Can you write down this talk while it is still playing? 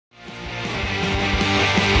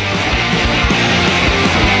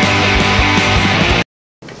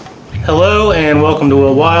Hello and welcome to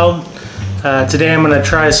Wilde. Today I'm going to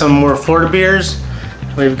try some more Florida beers.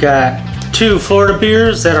 We've got two Florida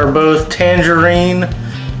beers that are both Tangerine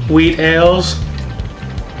wheat ales.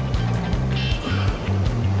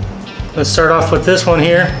 Let's start off with this one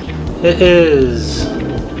here. It is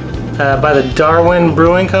by the Darwin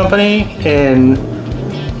Brewing Company in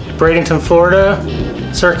Bradington, Florida.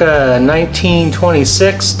 Circa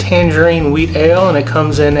 1926 Tangerine wheat ale, and it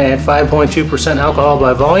comes in at 5.2% alcohol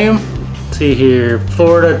by volume. Let's see here,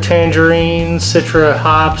 Florida tangerine, citra,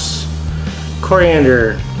 hops,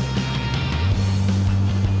 coriander.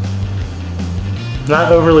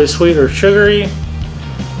 Not overly sweet or sugary.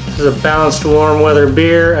 This is a balanced warm weather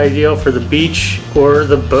beer, ideal for the beach or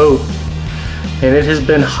the boat. And it has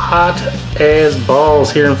been hot as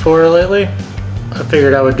balls here in Florida lately. I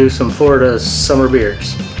figured I would do some Florida summer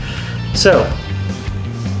beers. So,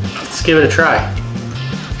 let's give it a try.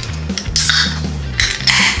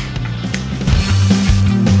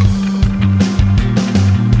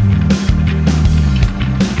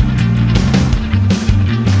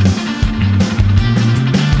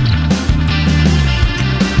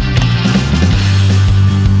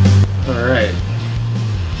 Alright.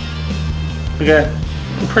 We got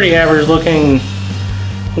a pretty average looking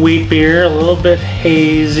wheat beer, a little bit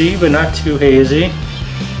hazy, but not too hazy.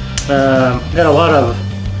 Got a lot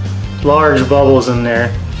of large bubbles in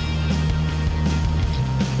there.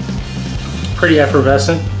 Pretty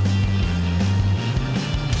effervescent.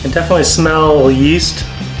 I can definitely smell yeast.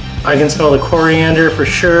 I can smell the coriander for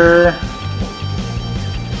sure.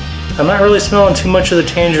 I'm not really smelling too much of the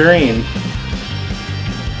tangerine.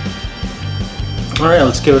 Alright,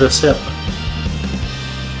 let's give it a sip.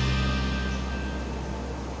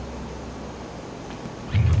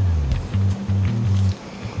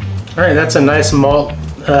 Alright, that's a nice malt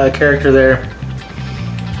character there.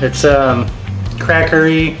 It's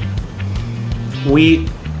crackery,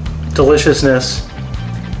 wheat deliciousness.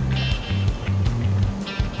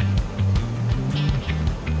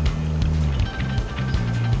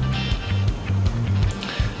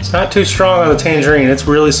 It's not too strong on the tangerine, it's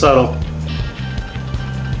really subtle.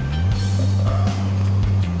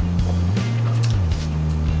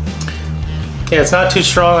 Yeah, it's not too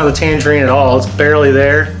strong on the tangerine at all, it's barely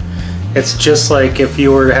there. It's just like if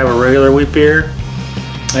you were to have a regular wheat beer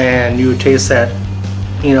and you would taste that,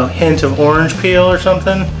 you know, hint of orange peel or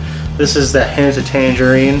something. This is the hint of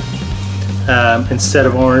tangerine instead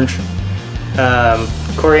of orange.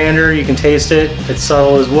 Coriander, you can taste it. It's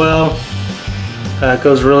subtle as well. It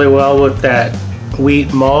goes really well with that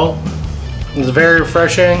wheat malt. It's very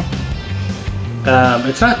refreshing.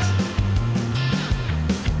 It's not.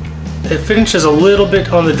 It finishes a little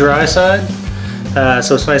bit on the dry side.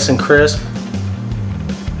 So it's nice and crisp.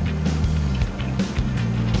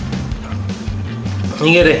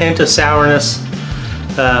 You get a hint of sourness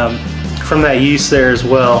from that yeast there as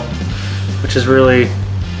well, which is really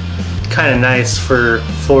kind of nice for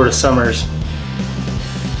Florida summers.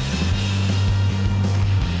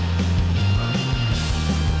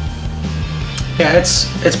 Yeah,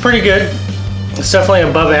 it's pretty good. It's definitely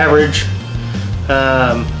above average.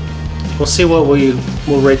 We'll see what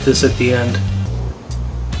we'll rate this at the end.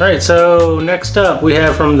 Alright, so next up we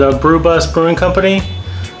have from the Brewing Company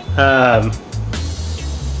out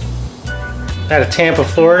of Tampa,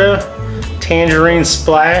 Florida, Tangerine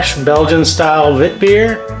Splash Belgian-Style Wit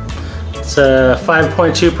beer. It's a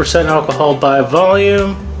 5.2% alcohol by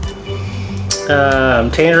volume.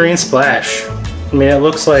 Tangerine Splash. I mean, it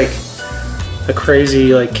looks like a crazy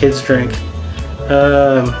kids drink.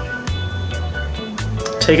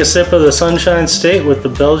 Take a sip of the Sunshine State with the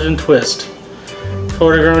Belgian twist.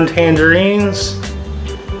 Florida-grown tangerines,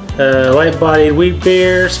 light-bodied wheat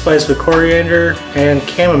beer, spiced with coriander and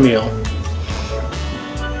chamomile.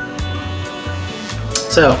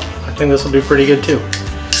 So, I think this will be pretty good too.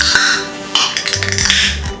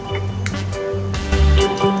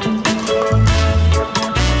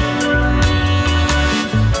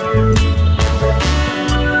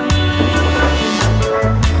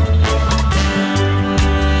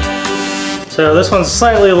 So this one's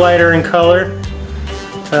slightly lighter in color.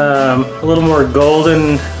 A little more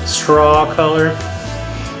golden straw color.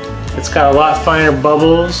 It's got a lot finer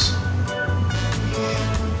bubbles.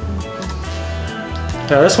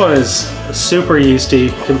 Now this one is super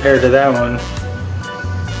yeasty compared to that one.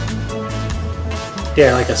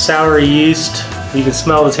 Yeah, like a sour yeast. You can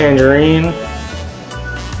smell the tangerine.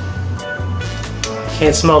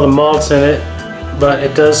 Can't smell the malts in it, but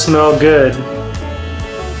it does smell good.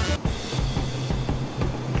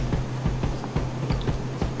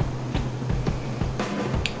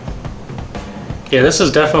 Yeah, this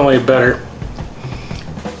is definitely better.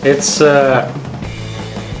 It's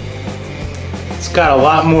got a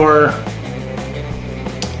lot more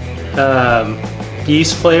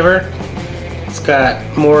yeast flavor. It's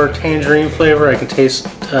got more tangerine flavor. I can taste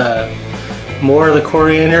more of the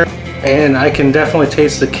coriander, and I can definitely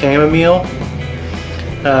taste the chamomile.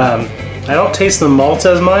 I don't taste the malts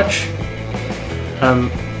as much.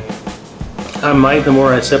 I might the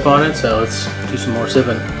more I sip on it, so let's do some more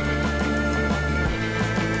sipping.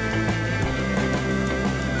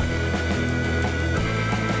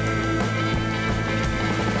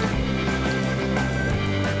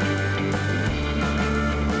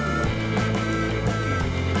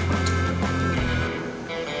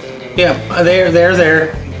 Yeah, they're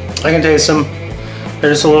there. I can taste them.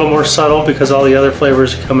 They're just a little more subtle because all the other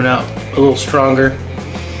flavors are coming out a little stronger.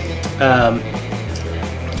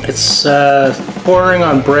 It's bordering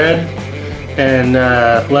on bread and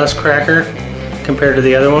less cracker compared to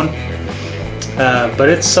the other one. But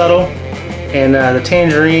it's subtle, and the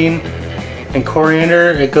tangerine and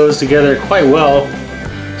coriander, it goes together quite well,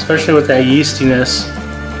 especially with that yeastiness.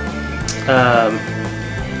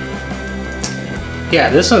 Yeah,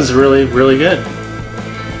 this one's really good.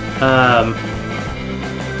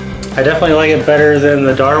 I definitely like it better than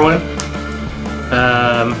the Darwin.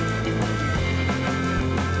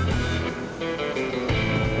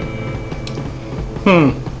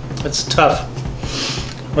 It's tough.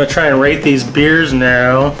 I'm gonna try and rate these beers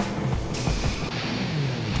now.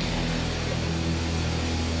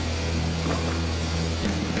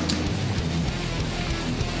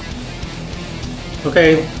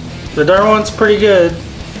 Okay, the Darwin's pretty good.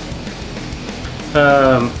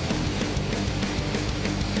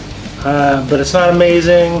 But it's not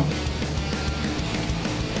amazing.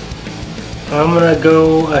 I'm gonna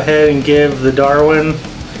go ahead and give the Darwin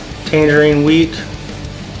Tangerine Wheat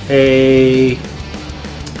a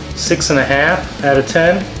 6.5 out of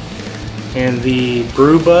 10, and the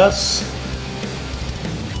Brew Bus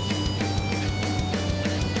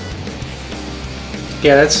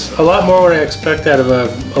yeah, that's a lot more what I expect out of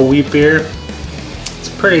a wheat beer. It's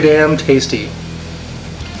pretty damn tasty.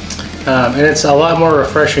 And it's a lot more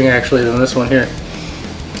refreshing actually than this one here.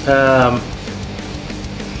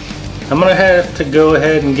 I'm gonna have to go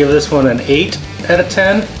ahead and give this one an 8 out of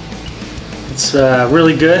 10. It's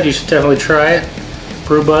really good. You should definitely try it.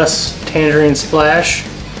 Brew Bus Tangerine Splash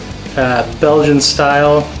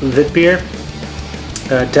Belgian-Style Wit beer.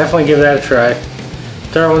 Definitely give that a try.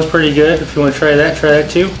 Darwin's pretty good. If you want to try that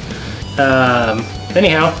too.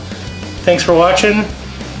 Anyhow, thanks for watching.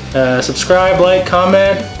 Subscribe, like,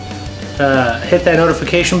 comment, hit that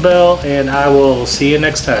notification bell, and I will see you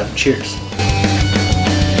next time. Cheers.